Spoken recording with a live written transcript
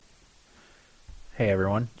Hey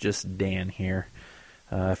everyone, just Dan here.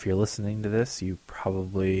 If you're listening to this, you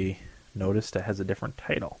probably noticed it has a different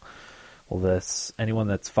title. Well, anyone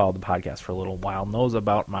that's followed the podcast for a little while knows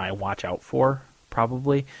about my Watch Out For,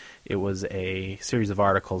 probably. It was a series of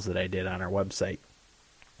articles that I did on our website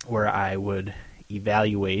where I would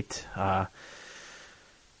evaluate, I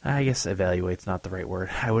guess evaluate's not the right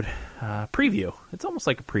word. I would preview. It's almost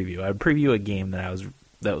like a preview. I would preview a game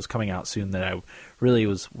that was coming out soon that I really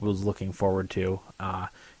was looking forward to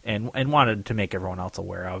and wanted to make everyone else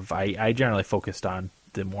aware of. I generally focused on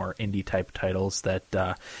the more indie type titles that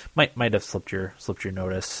might have slipped your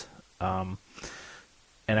notice. And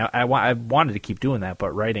I wanted to keep doing that,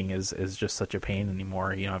 but writing is just such a pain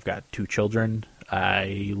anymore. You know, I've got 2 children.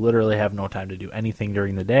 I literally have no time to do anything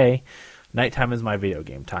during the day. Nighttime is my video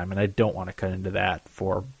game time, and I don't want to cut into that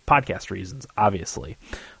for podcast reasons, obviously.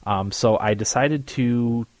 So I decided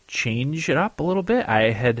to change it up a little bit.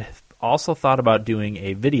 I had also thought about doing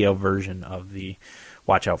a video version of the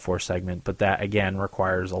Watch Out For segment, but that, again,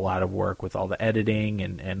 requires a lot of work with all the editing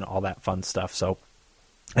and all that fun stuff. So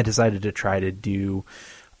I decided to try to do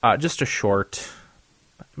just a short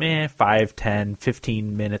 5, 10,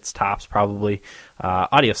 15 minutes tops, probably,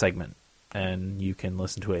 audio segment. And you can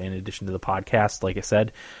listen to it in addition to the podcast. Like I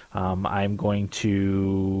said, I'm going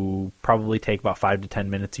to probably take about 5 to 10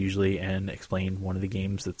 minutes usually and explain one of the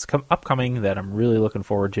games that's upcoming that I'm really looking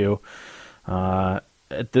forward to.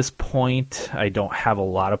 At this point, I don't have a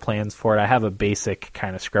lot of plans for it. I have a basic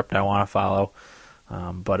kind of script I want to follow.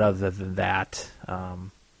 But other than that,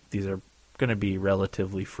 these are going to be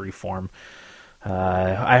relatively freeform.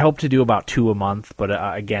 I hope to do about 2 a month, but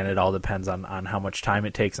again, it all depends on how much time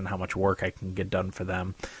it takes and how much work I can get done for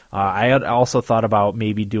them. I had also thought about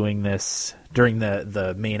maybe doing this during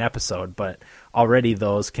the main episode, but already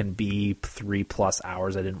those can be 3+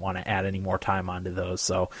 hours. I didn't want to add any more time onto those,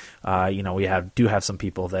 so we do have some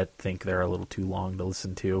people that think they're a little too long to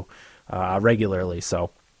listen to regularly. So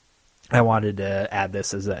I wanted to add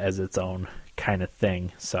this as its own kind of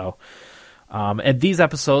thing. So and these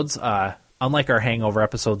episodes. Unlike our Hangover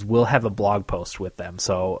episodes, we'll have a blog post with them.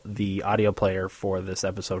 So the audio player for this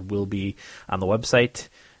episode will be on the website,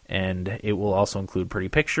 and it will also include pretty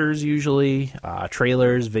pictures usually,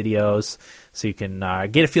 trailers, videos, so you can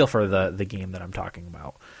get a feel for the game that I'm talking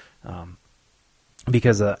about.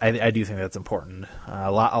 Because I do think that's important. A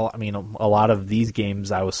lot of these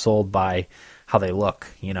games I was sold by how they look,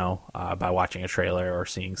 by watching a trailer or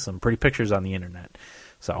seeing some pretty pictures on the internet.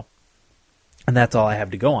 So, and that's all I have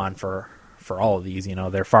to go on for all of these.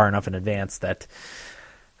 They're far enough in advance that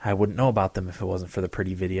I wouldn't know about them if it wasn't for the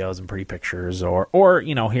pretty videos and pretty pictures or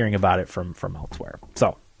hearing about it from elsewhere.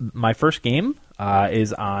 So my first game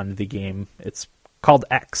is on the game. It's called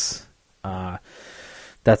X.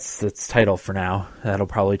 That's its title for now. That'll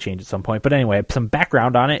probably change at some point. But anyway, some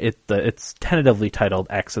background on it. It's tentatively titled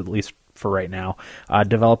X, at least for right now.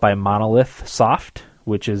 Developed by Monolith Soft,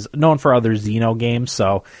 which is known for other Xeno games.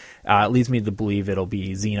 So it leads me to believe it'll be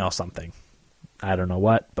Xeno something. I don't know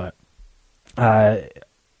what, but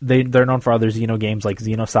they're known for other Xeno games like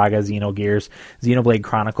Xenosaga, Xenogears, Xenoblade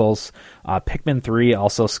Chronicles, Pikmin 3,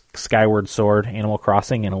 also Skyward Sword, Animal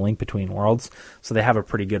Crossing, and A Link Between Worlds. So they have a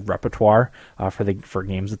pretty good repertoire for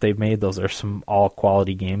games that they've made. Those are some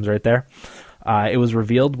all-quality games right there. It was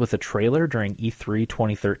revealed with a trailer during E3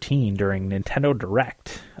 2013 during Nintendo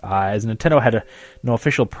Direct, as Nintendo had no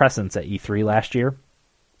official presence at E3 last year,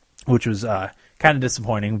 which was kind of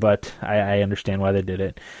disappointing, but I understand why they did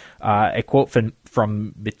it. A quote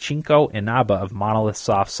from Michinko Inaba of Monolith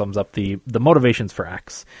Soft sums up the motivations for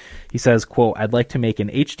X. He says, quote, "I'd like to make an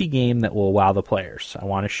HD game that will wow the players. I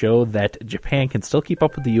want to show that Japan can still keep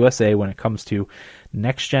up with the USA when it comes to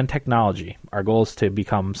next-gen technology. Our goal is to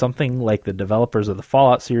become something like the developers of the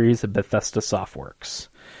Fallout series at Bethesda Softworks."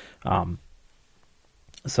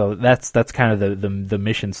 So that's kind of the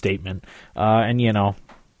mission statement. And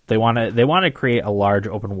they want to create a large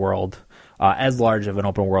open world, as large of an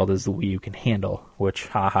open world as the Wii U can handle. Which,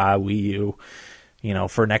 Wii U,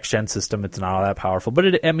 for next gen system, it's not all that powerful, but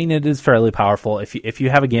it is fairly powerful. If you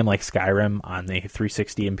have a game like Skyrim on the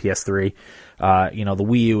 360 and PS3, the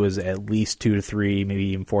Wii U is at least 2 to 3, maybe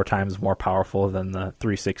even 4 times more powerful than the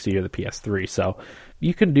 360 or the PS3. So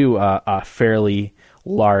you can do a fairly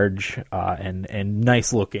large and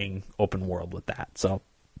nice looking open world with that. So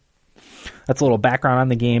that's a little background on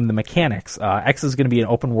the game. The mechanics. X is going to be an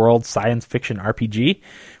open-world science fiction RPG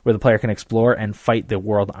where the player can explore and fight the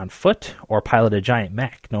world on foot or pilot a giant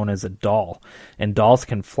mech known as a doll. And dolls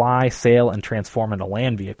can fly, sail, and transform into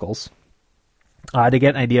land vehicles. To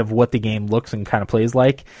get an idea of what the game looks and kind of plays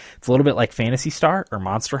like, it's a little bit like Phantasy Star or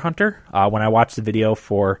Monster Hunter. When I watched the video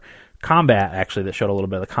for combat, actually, that showed a little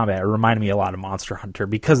bit of the combat. It reminded me a lot of Monster Hunter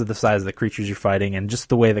because of the size of the creatures you're fighting and just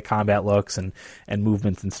the way the combat looks and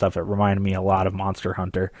movements and stuff. It reminded me a lot of Monster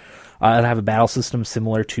Hunter. It'll have a battle system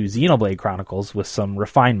similar to Xenoblade Chronicles with some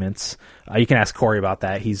refinements. You can ask Corey about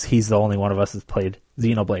that. He's the only one of us that's played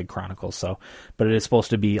Xenoblade Chronicles, but it is supposed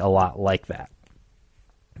to be a lot like that.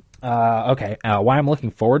 Okay, why I'm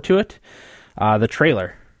looking forward to it? The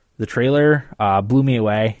trailer. The trailer blew me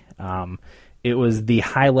away. It was the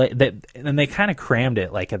highlight and they kind of crammed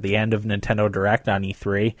it like at the end of Nintendo Direct on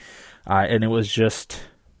E3, and it was just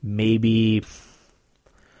maybe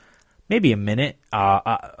a minute,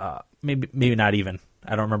 maybe not even.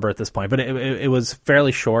 I don't remember at this point, but it was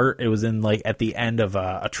fairly short. It was in like at the end of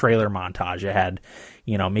a trailer montage. It had,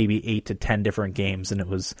 maybe 8 to 10 different games, and it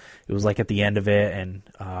was like at the end of it. And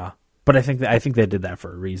but I think they did that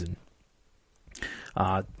for a reason.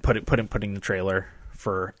 Putting the trailer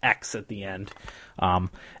for X at the end.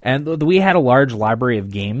 And we had a large library of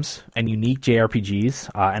games and unique JRPGs,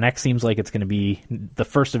 and X seems like it's going to be the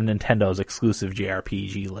first of Nintendo's exclusive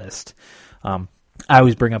JRPG list. I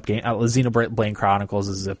always bring up Xenoblade Chronicles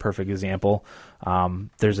is a perfect example.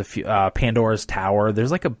 There's a few Pandora's Tower.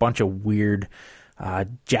 There's like a bunch of weird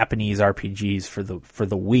Japanese RPGs for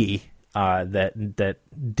the Wii that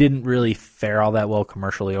didn't really fare all that well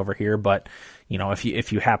commercially over here, but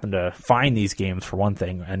if you happen to find these games for one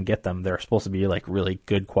thing and get them, they're supposed to be like really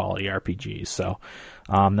good quality RPGs. So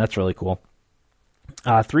that's really cool.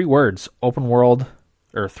 3 words: open world,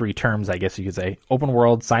 or 3 terms, I guess you could say: open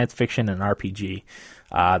world, science fiction, and RPG.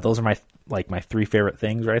 Those are my 3 favorite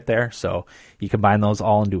things right there. So you combine those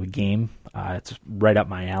all into a game. It's right up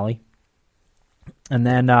my alley. And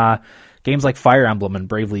then games like Fire Emblem and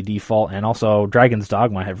Bravely Default and also Dragon's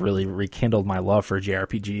Dogma have really rekindled my love for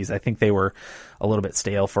JRPGs. I think they were a little bit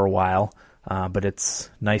stale for a while, but it's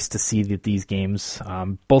nice to see that these games,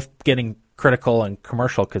 both getting critical and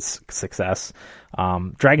commercial success,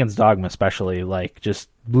 Dragon's Dogma especially, just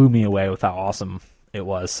blew me away with how awesome it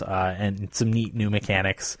was, and some neat new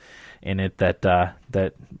mechanics in it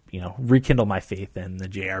that rekindle my faith in the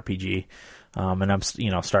JRPG. And I'm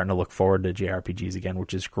starting to look forward to JRPGs again,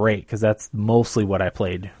 which is great because that's mostly what I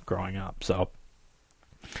played growing up. So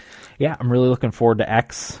yeah, I'm really looking forward to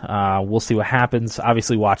X. We'll see what happens.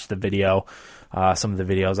 Obviously, watch the video. Some of the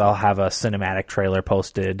videos. I'll have a cinematic trailer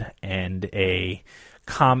posted and a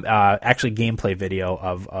actually gameplay video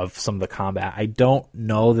of some of the combat. I don't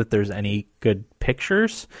know that there's any good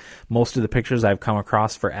pictures. Most of the pictures I've come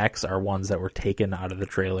across for X are ones that were taken out of the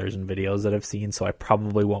trailers and videos that I've seen, so I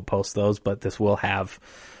probably won't post those, but this will have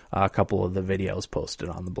a couple of the videos posted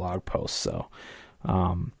on the blog post. So,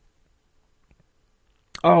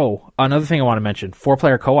 another thing I want to mention: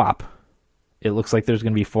 4-player co-op. It looks like there's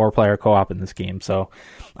going to be 4-player co-op in this game, so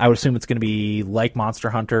I would assume it's going to be like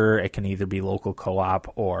Monster Hunter. It can either be local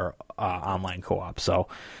co-op or online co-op, so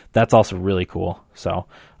that's also really cool. So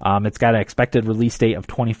it's got an expected release date of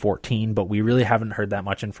 2014, but we really haven't heard that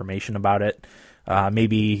much information about it.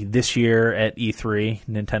 Maybe this year at E3,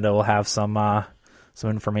 Nintendo will have some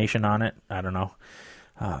information on it. I don't know.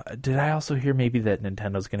 Did I also hear maybe that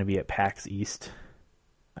Nintendo's going to be at PAX East?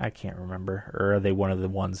 I can't remember. Or are they one of the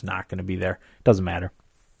ones not going to be there? Doesn't matter.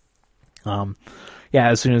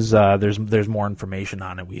 As soon as there's more information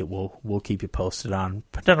on it, we'll keep you posted on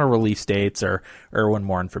potential release dates or when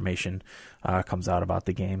more information comes out about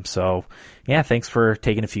the game. So yeah, thanks for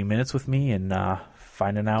taking a few minutes with me and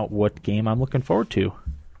finding out what game I'm looking forward to.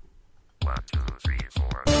 1, 2, 3,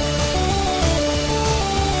 4.